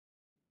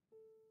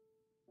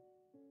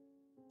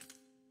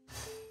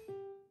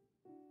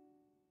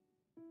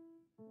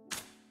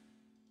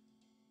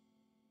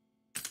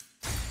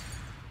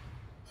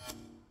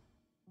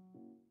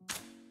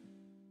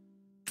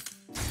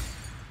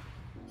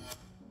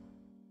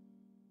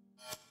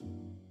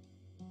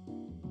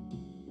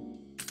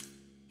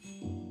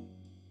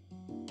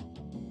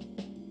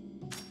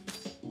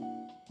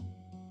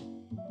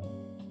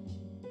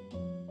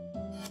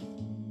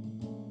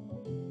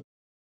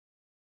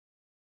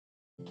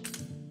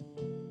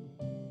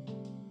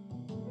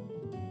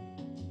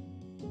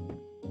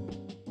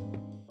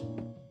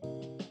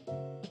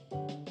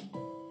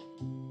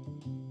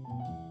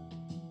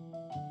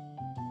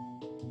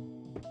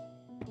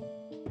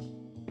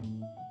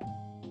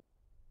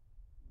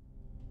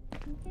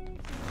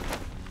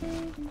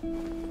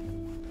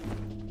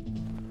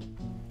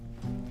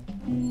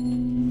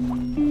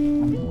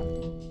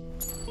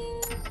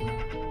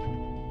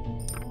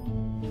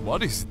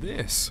What is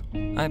this?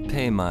 I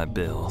pay my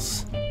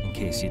bills, in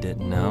case you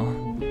didn't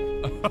know.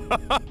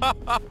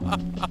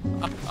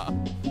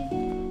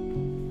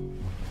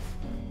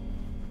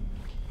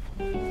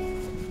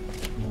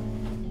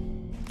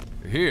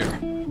 Here,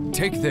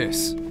 take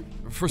this,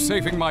 for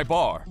saving my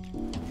bar.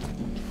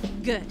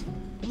 Good.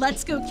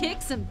 Let's go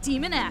kick some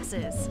demon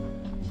asses.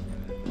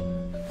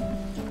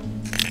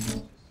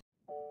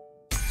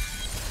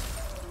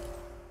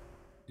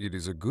 It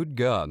is a good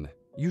gun.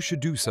 You should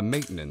do some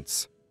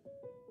maintenance.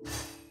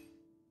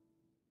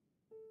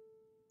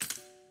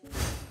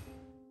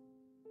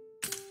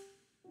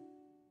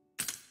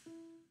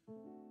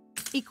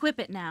 Equip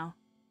it now.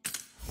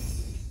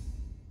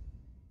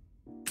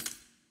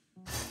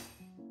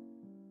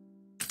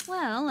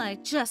 Well, I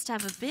just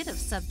have a bit of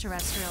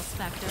subterrestrial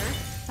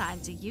specter.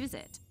 Time to use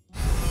it.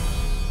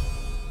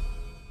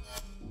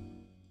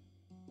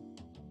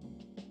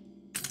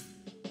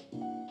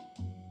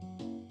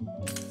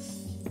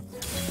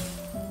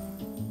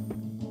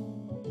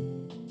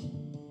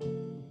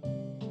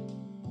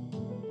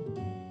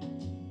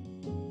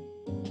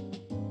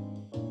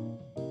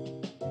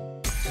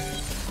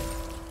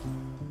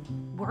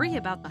 Worry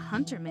about the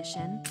hunter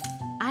mission.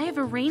 I have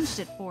arranged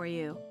it for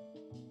you.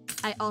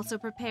 I also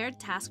prepared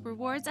task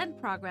rewards and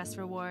progress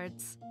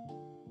rewards.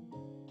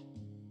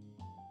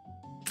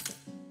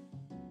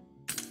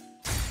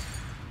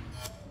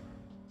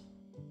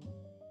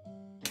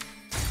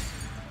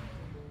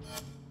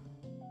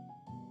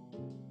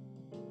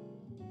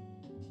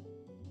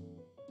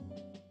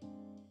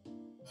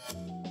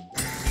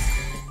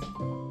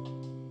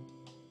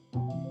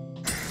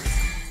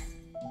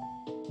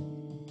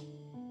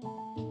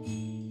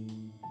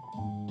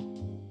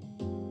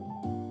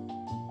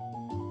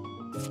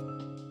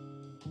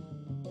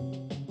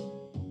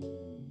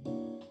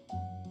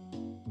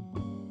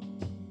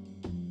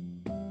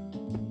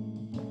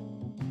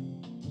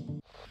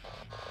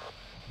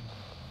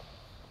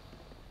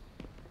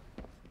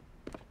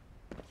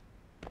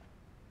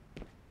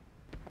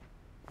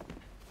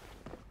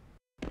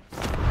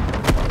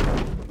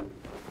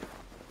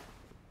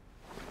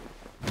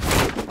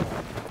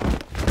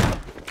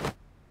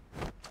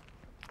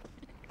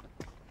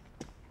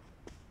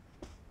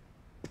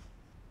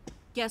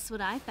 Guess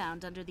what I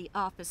found under the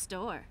office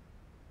door?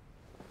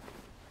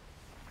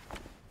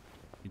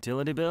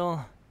 Utility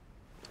bill?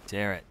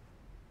 Tear it.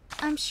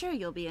 I'm sure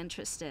you'll be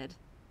interested.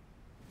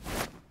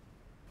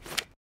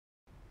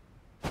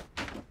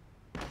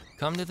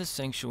 Come to the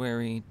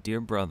sanctuary, dear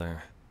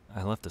brother.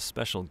 I left a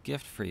special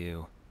gift for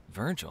you.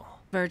 Virgil.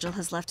 Virgil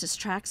has left his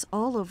tracks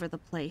all over the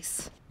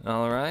place.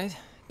 All right.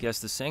 Guess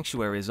the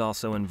sanctuary is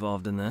also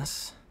involved in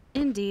this.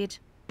 Indeed.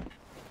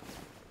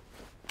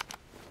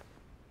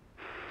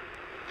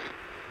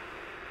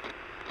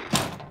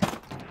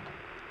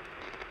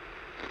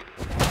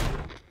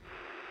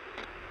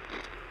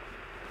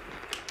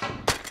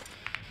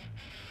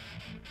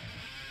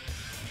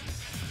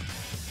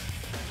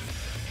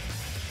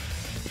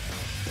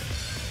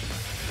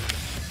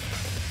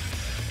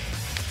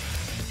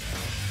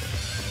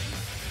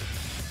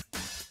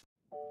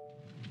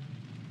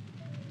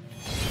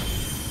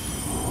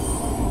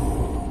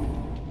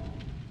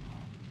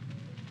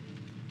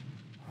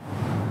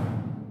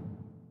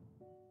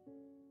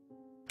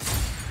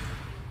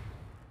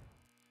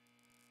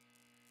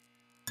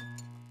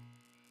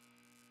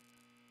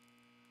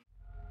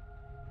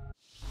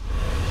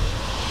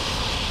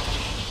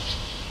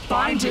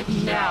 Find it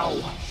now,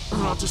 or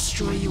I'll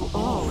destroy you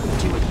all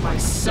and do it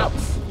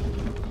myself.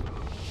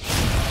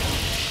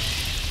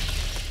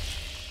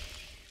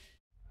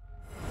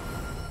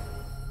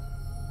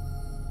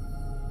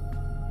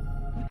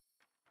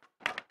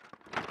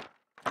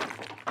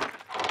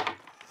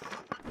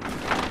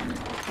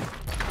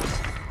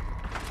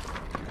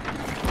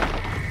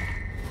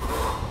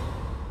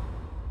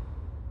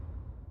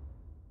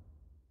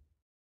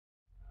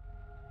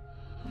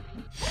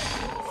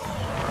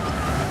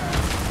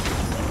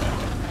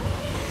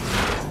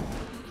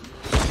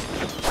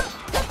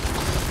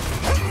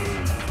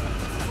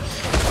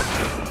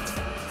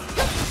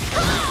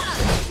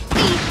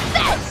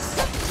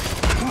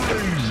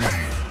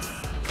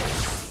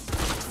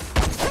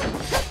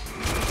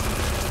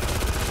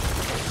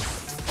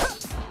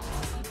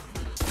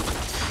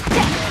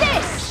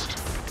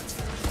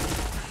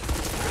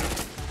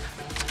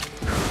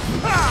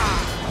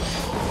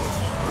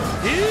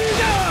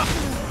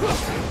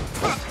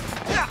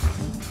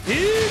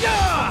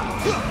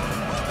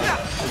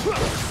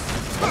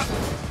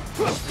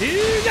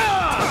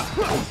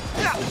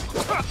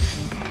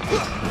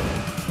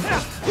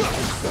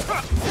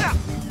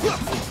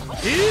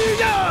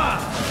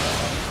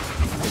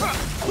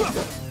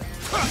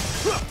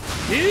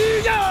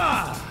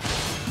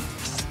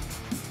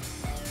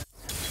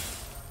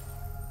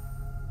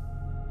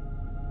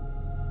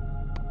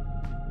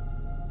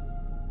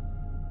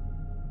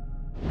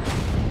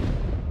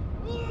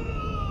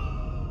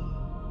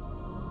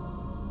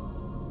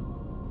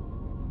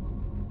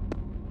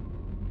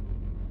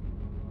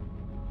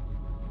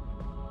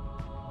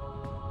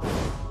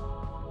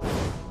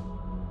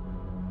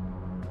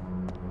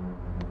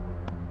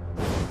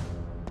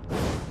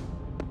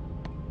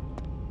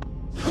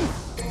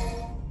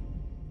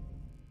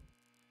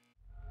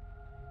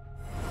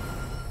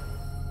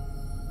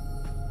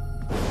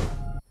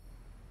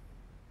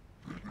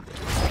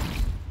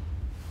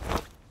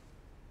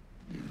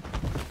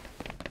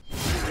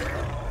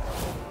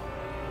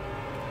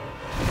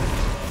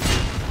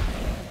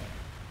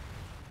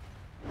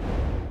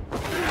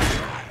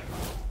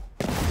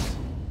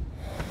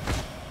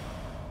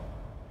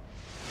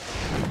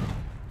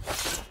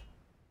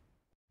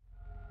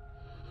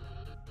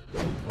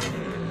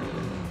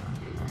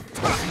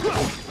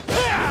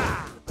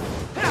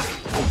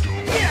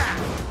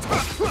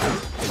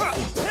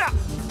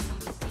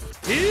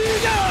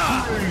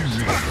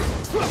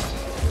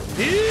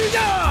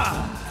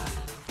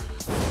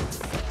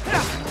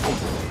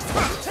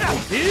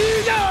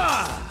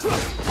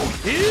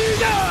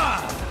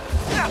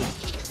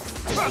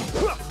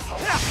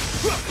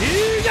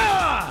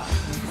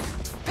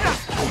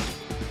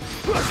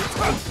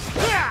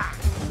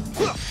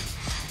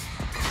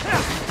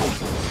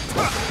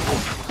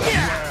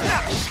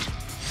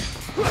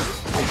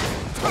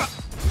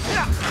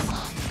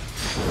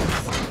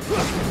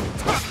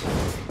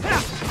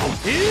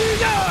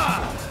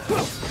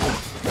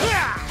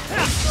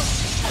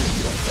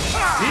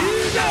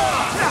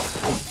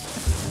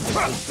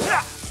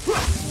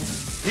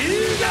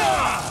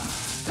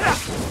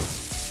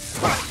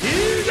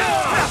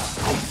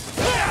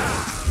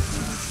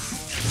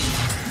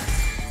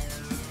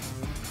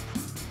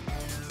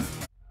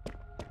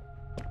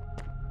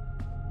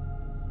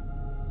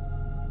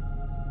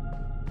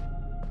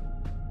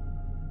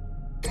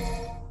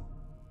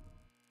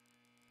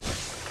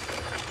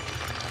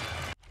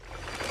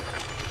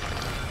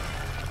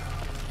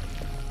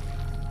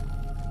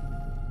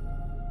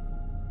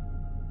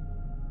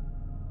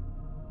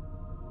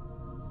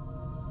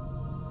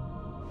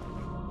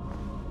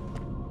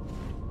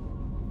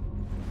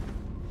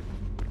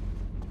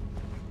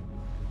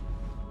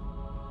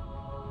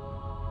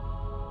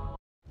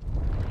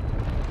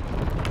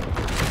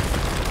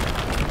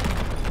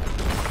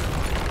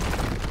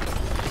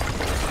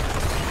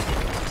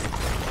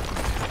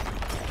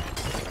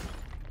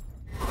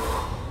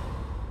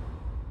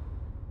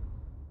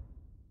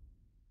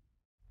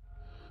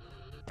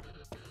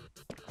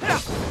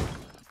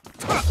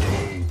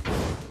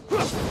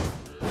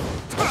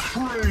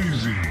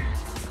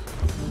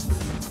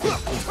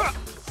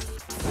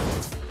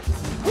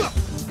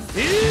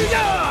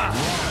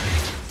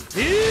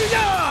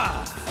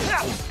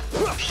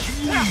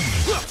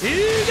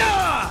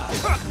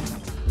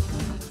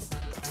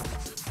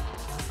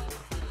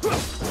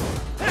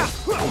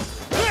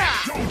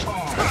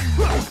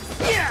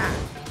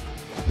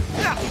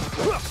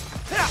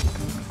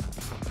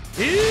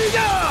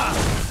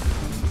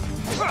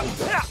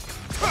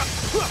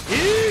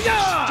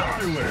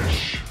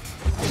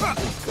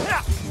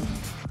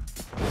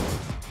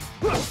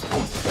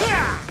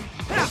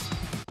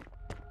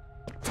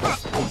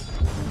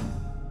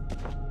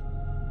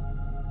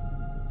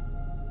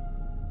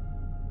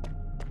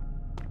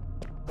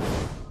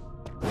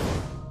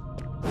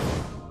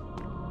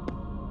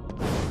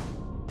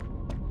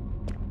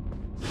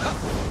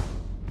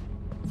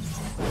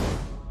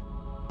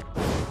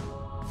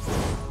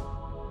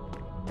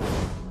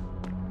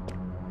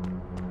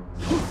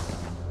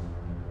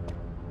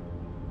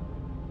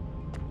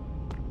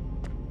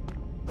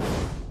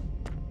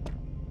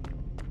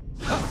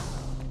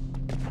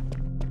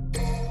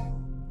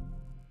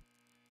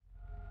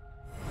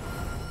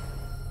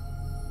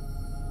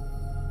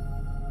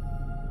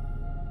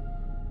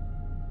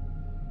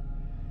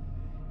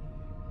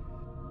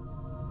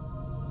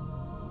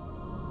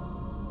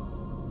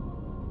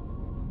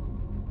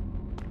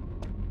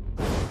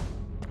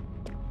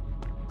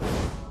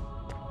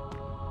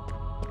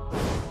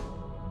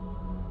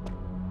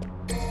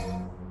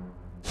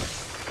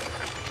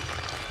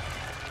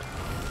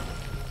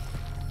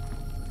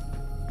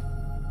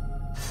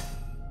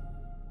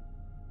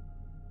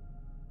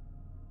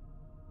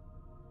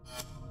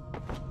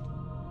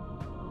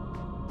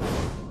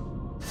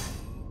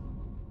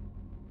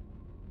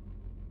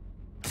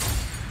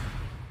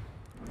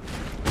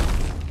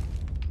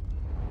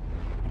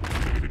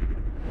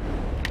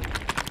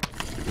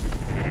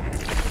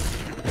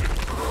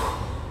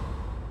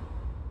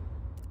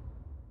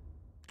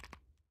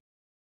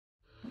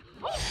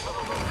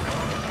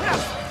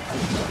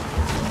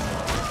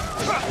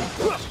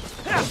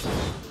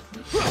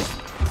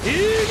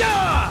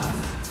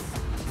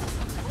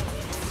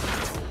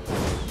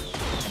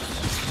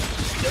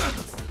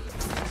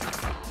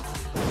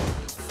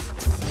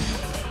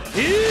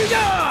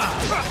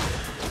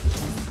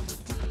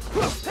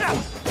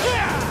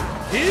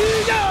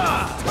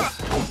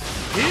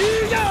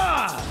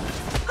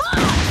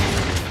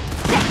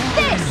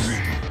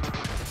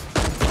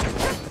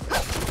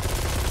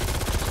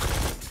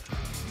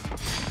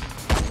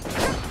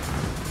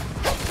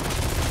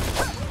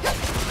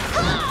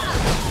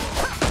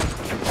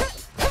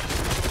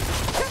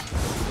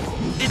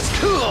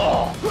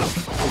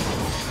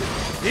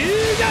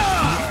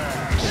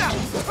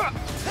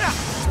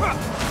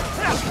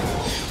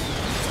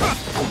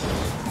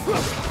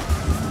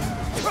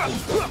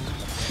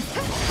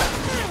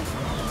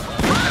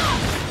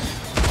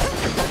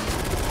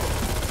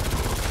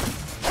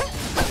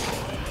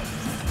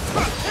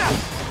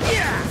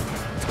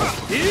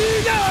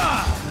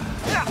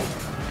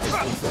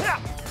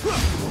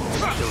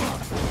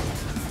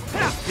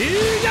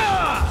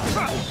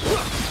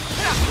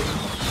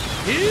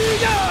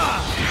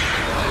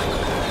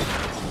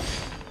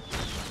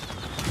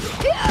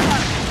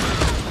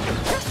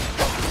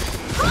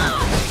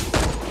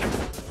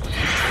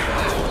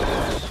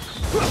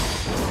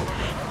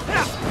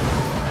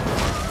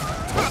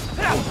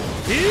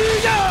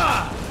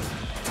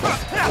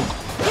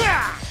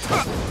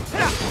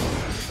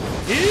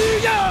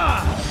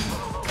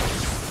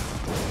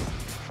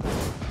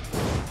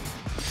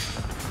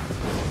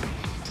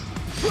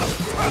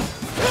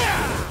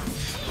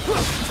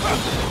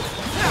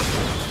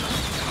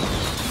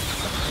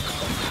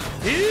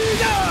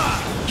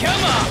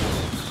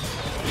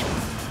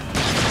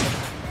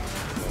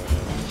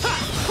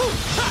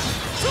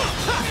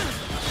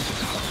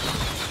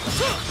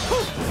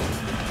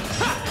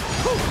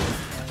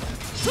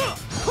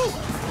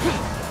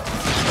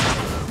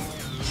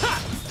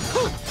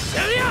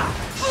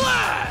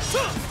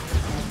 Huh!